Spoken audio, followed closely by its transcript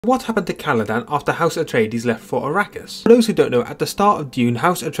What happened to Caladan after House Atreides left for Arrakis? For those who don't know, at the start of Dune,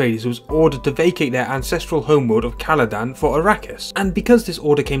 House Atreides was ordered to vacate their ancestral homeworld of Caladan for Arrakis, and because this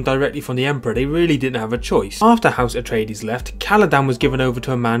order came directly from the Emperor, they really didn't have a choice. After House Atreides left, Caladan was given over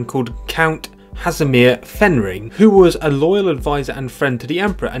to a man called Count Casimir Fenring, who was a loyal advisor and friend to the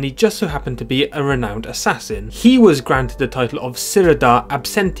Emperor, and he just so happened to be a renowned assassin. He was granted the title of Ciridar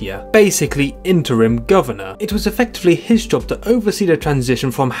Absentia, basically interim governor. It was effectively his job to oversee the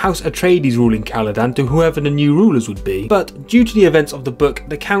transition from House Atreides ruling Caladan to whoever the new rulers would be, but due to the events of the book,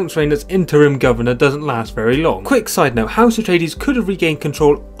 the Count's reign as interim governor doesn't last very long. Quick side note, House Atreides could have regained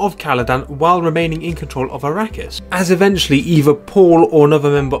control of Caladan while remaining in control of Arrakis, as eventually either Paul or another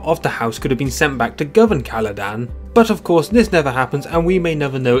member of the house could have been sent back to govern Caladan, but of course this never happens and we may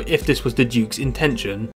never know if this was the Duke's intention.